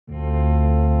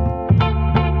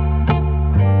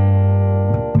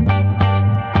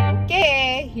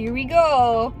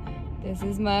This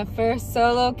is my first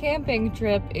solo camping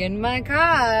trip in my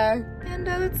car. And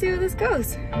let's see where this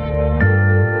goes.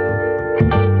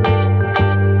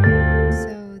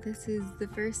 So this is the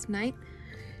first night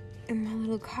in my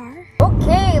little car.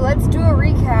 Okay, let's do a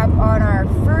recap on our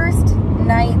first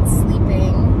night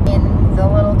sleeping in the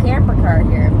little camper car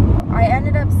here. I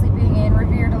ended up sleeping in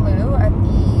Rivière-du-Loup at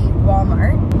the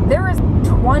Walmart. There was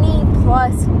 20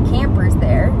 plus campers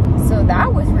there, so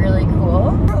that was really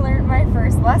cool. I learned my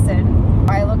first lesson.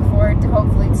 I look forward to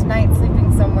hopefully tonight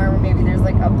sleeping somewhere where maybe there's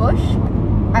like a bush.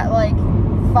 At like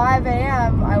 5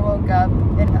 a.m. I woke up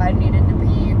and I needed to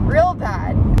pee real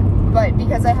bad. But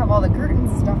because I have all the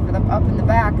curtains and stuff for them up in the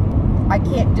back, I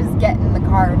can't just get in the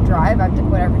car and drive. I have to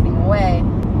put everything away.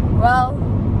 Well,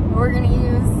 we're gonna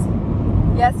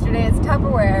use yesterday's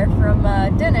Tupperware from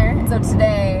dinner. So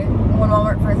today, when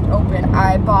Walmart first opened,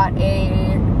 I bought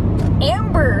a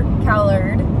amber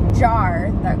colored jar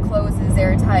that closes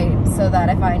airtight so that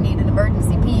if I need an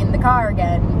emergency pee in the car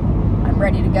again, I'm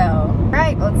ready to go. All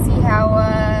right, let's see how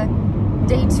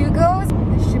day 2 goes.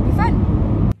 This should be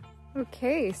fun.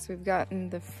 Okay, so we've gotten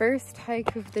the first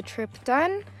hike of the trip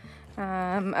done.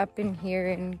 Up in here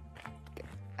in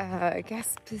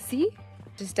Gaspé,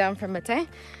 just down from Mazda.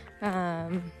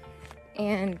 And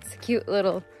it's a cute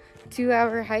little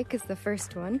 2-hour hike is the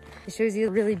first one. It shows you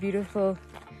a really beautiful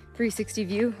 360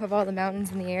 view of all the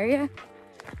mountains in the area.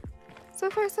 So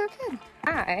far, so good.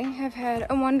 I have had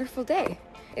a wonderful day.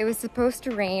 It was supposed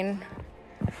to rain.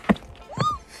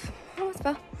 Almost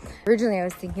fell. Originally, I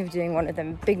was thinking of doing one of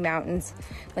them big mountains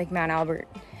like Mount Albert,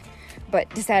 but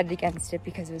decided against it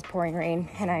because it was pouring rain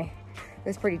and it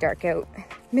was pretty dark out.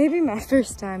 Maybe my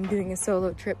first time doing a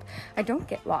solo trip, I don't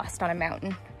get lost on a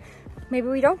mountain. Maybe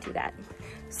we don't do that.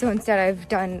 So instead I've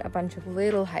done a bunch of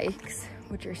little hikes,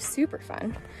 which are super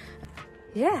fun.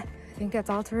 Yeah, I think that's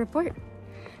all to report.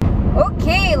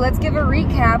 Okay, let's give a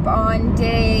recap on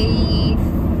day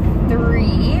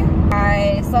 3.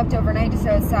 I slept overnight just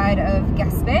outside of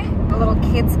Gaspé, a little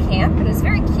kids camp. It was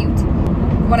very cute.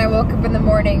 When I woke up in the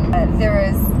morning, there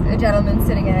was a gentleman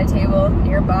sitting at a table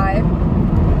nearby.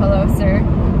 Hello, sir.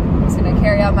 I'm just gonna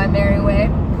carry on my merry way.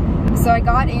 So I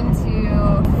got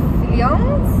into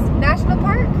Fillon's National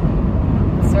Park.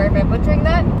 Sorry if I'm butchering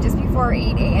that. Just before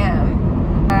 8 a.m.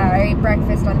 I ate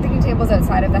breakfast on picnic tables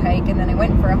outside of the hike, and then I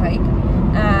went for a hike.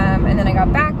 And then I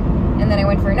got back, and then I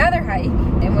went for another hike.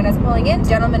 And when I was pulling in, the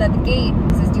gentleman at the gate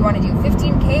says, "Do you want to do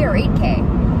 15K or 8K?"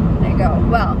 And I go,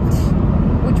 "Well,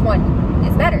 which one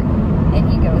is better?" And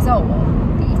he goes, "Oh, well,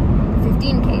 the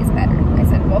 15K is better." I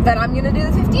said, "Well, then I'm gonna do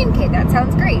the 15K. That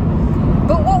sounds great."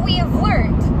 But what we have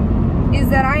learned is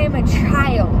that I am a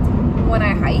child when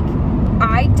I hike.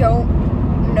 I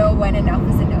don't know when enough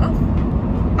is enough.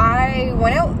 I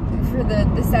went out for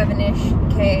the 7-ish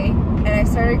K and I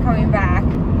started coming back.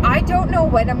 I don't know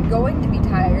when I'm going to be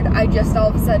tired. I just all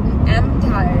of a sudden am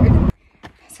tired.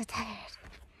 I'm so tired.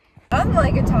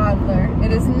 Unlike a toddler,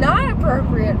 it is not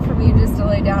appropriate for me just to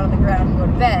lay down on the ground and go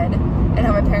to bed and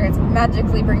have my parents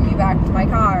magically bring me back to my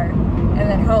car and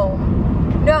then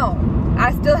home. No,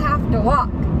 I still have to walk.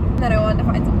 And then I wanted to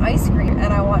find some ice cream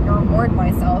and I wanted to reward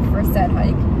myself for said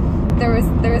hike. There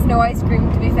was no ice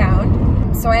cream to be found.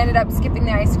 So I ended up skipping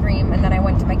the ice cream and then I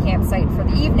went to my campsite for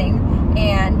the evening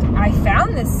and I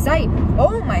found this site.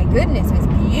 Oh my goodness, it was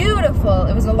beautiful.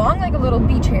 It was along like a little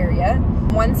beach area.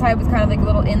 One side was kind of like a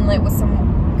little inlet with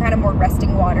some kind of more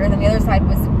resting water. And then the other side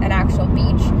was an actual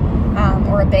beach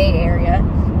or a bay area.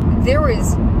 There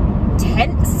was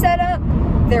tents set up.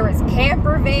 There was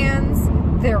camper vans.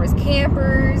 There was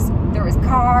campers. There was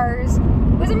cars.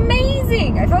 It was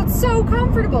amazing. I felt so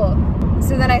comfortable.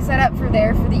 So then I set up for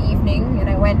there for the evening and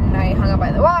I went and I hung out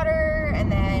by the water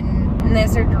and then it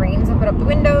started to rain, so I put up the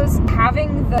windows.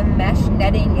 Having the mesh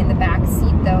netting in the back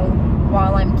seat though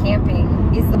while I'm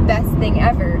camping is the best thing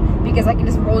ever because I can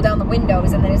just roll down the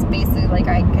windows and then it's basically like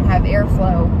I can have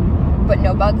airflow but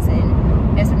no bugs in.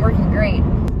 And it's been working great.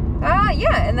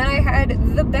 Yeah, and then I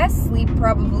had the best sleep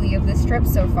probably of this trip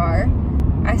so far.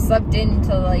 I slept in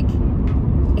till like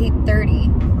 8:30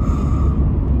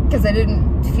 because I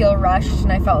didn't feel rushed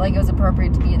and I felt like it was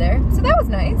appropriate to be there. So that was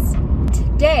nice.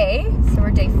 Today, so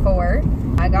we're day 4,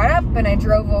 I got up and I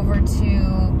drove over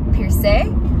to Pierce.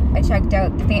 I checked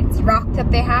out the fancy rock that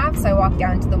they have. So I walked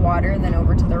down to the water and then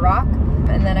over to the rock.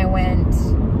 And then I went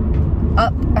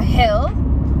up a hill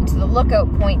to the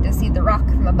lookout point to see the rock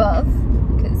from above.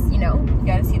 Because, you know, you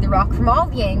gotta see the rock from all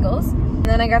the angles. And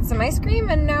then I got some ice cream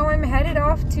and now I'm headed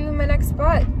off to my next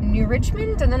spot, New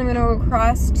Richmond. And then I'm gonna go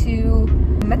across to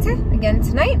Mazda again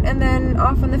tonight and then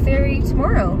off on the ferry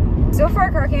tomorrow. So far,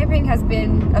 car camping has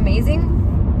been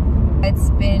amazing.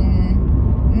 It's been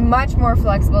much more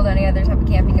flexible than any other type of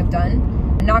camping I've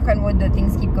done. Knock on wood that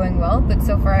things keep going well, but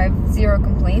so far I have zero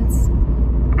complaints.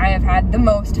 I have had the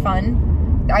most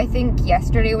fun. I think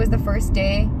yesterday was the first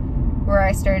day where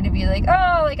I started to be like,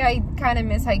 oh, like I kind of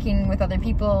miss hiking with other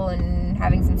people and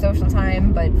having some social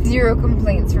time, but zero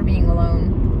complaints for being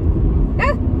alone.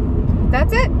 Yeah,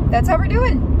 that's it. That's how we're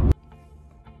doing.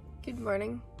 Good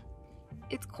morning.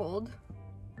 It's cold.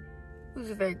 It was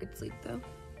a very good sleep though.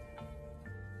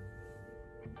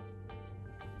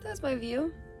 That's my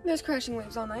view. There's crashing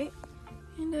waves all night.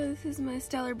 And this is my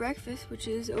stellar breakfast, which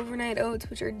is overnight oats,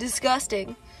 which are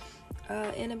disgusting,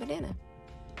 and a banana.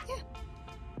 Yeah.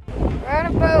 We're on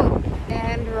a boat,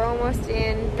 and we're almost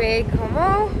in Bay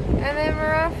Como, and then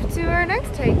we're off to our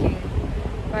next hiking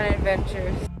fun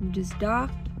adventures. I'm just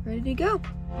docked, ready to go.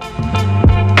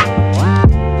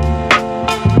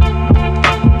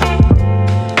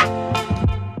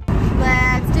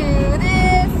 Let's do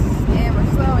this, and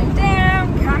we're slowing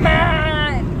down. Come on!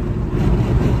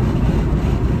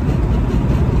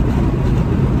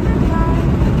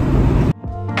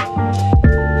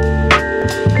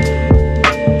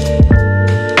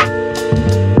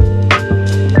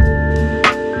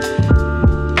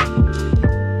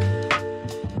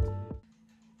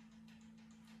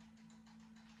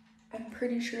 I'm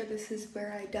pretty sure this is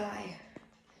where I die.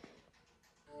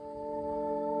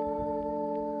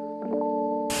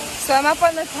 So I'm up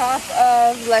on the top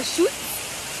of La Chute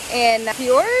in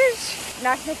Fjord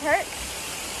National Park.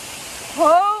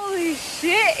 Holy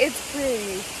shit, it's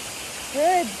pretty.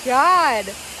 Good God.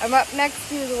 I'm up next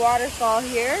to the waterfall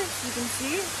here, as you can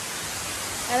see.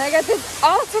 And I got this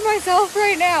all to myself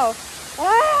right now.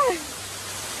 Ah,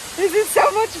 this is so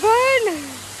much fun.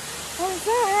 I'm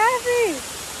so happy.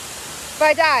 If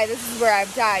I die, this is where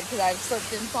I've died because I've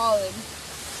slipped and fallen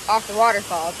off the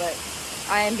waterfall, but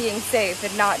I am being safe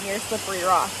and not near slippery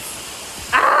rocks.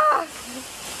 Ah!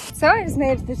 So I just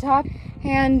made it to the top,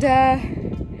 and I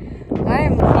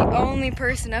am the only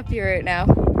person up here right now.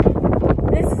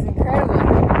 This is incredible.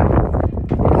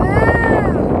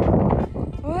 Wow!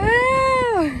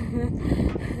 Wow!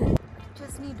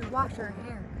 Just need to wash our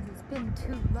hair because it's been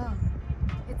too long.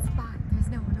 It's fine, there's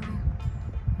no one around.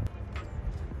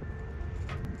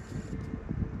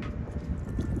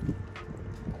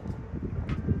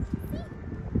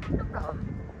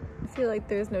 I feel like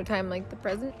there's no time like the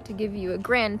present to give you a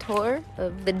grand tour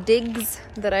of the digs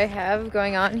that I have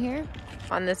going on here.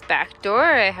 On this back door,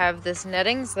 I have this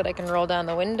netting so that I can roll down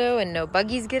the window and no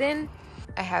buggies get in.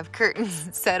 I have curtains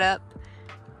set up.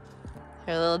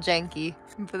 They're a little janky,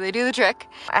 but they do the trick.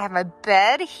 I have my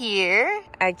bed here.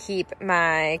 I keep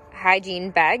my hygiene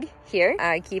bag here.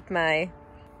 I keep my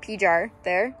pee jar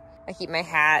there. I keep my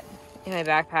hat in my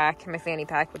backpack, my fanny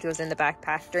pack, which goes in the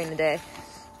backpack during the day.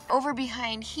 Over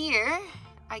behind here,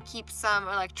 I keep some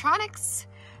electronics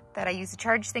that I use to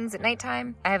charge things at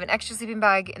nighttime. I have an extra sleeping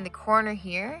bag in the corner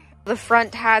here. The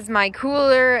front has my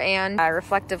cooler and a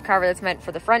reflective cover that's meant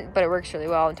for the front, but it works really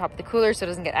well on top of the cooler so it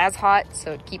doesn't get as hot,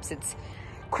 so it keeps its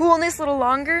coolness a little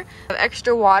longer. I have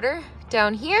extra water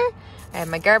down here. I have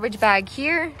my garbage bag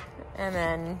here, and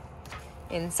then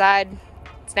inside,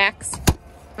 snacks.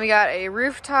 We got a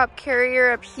rooftop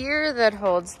carrier up here that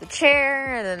holds the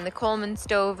chair and then the Coleman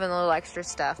stove and a little extra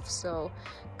stuff. So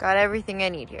got everything I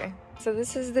need here. So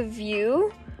this is the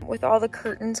view with all the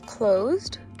curtains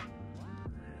closed.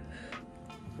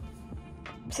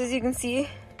 So as you can see,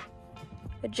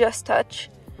 a just touch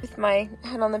with my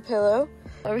head on the pillow.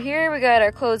 Over here we got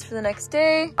our clothes for the next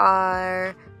day,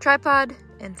 our tripod,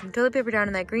 and some toilet paper down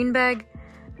in that green bag.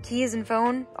 Keys and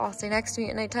phone all stay next to me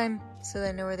at nighttime, so that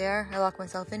I know where they are. I lock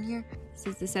myself in here. This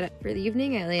is the setup for the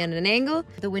evening. I lay at an angle.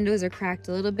 The windows are cracked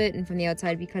a little bit, and from the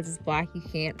outside, because it's black, you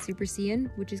can't super see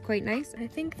in, which is quite nice. I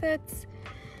think that's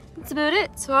about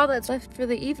it. So all that's left for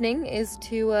the evening is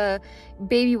to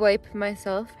baby wipe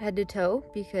myself head to toe,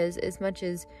 because as much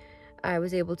as I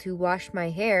was able to wash my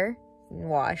hair,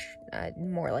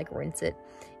 more like rinse it,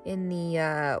 in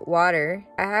the water,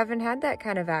 I haven't had that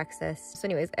kind of access. So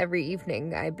anyways, every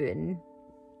evening I've been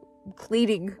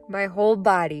cleaning my whole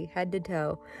body head to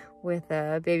toe with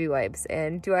baby wipes.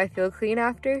 And do I feel clean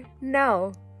after?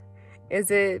 No. Is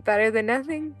it better than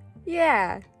nothing?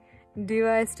 Yeah. Do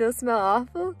I still smell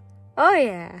awful? Oh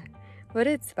yeah. But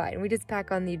it's fine. We just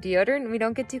pack on the deodorant and we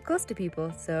don't get too close to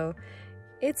people, so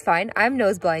it's fine. I'm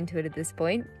nose blind to it at this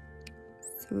point.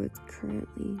 So it's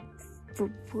currently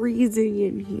freezing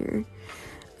in here.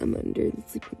 I'm under the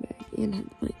sleeping bag and have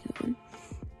the blanket on.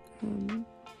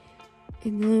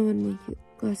 And the only one to make it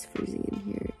less freezing in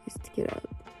here is to get up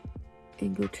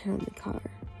and go turn on the car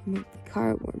and make the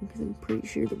car warm, because I'm pretty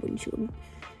sure the windshield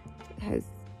has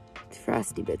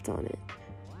frosty bits on it.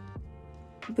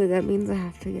 but that means I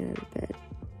have to get out of bed.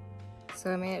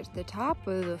 So I made it to the top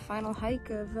of the final hike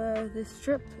of this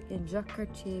trip in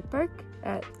Jacques-Cartier Park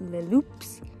at Les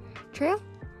Loups Trail.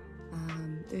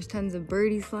 There's tons of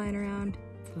birdies flying around.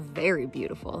 It's very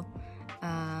beautiful.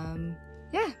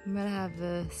 Yeah, I'm gonna have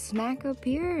a snack up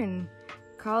here and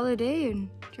call it a day and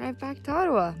drive back to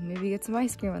Ottawa. Maybe get some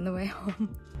ice cream on the way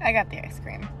home. I got the ice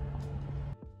cream.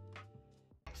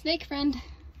 Snake friend,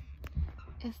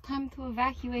 it's time to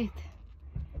evacuate.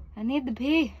 I need the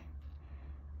pee.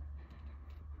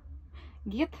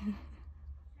 Get.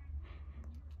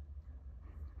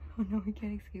 Oh no, we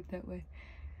can't escape that way.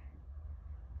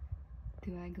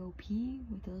 Do I go pee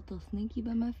with a little snaky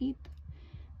by my feet?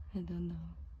 I don't know.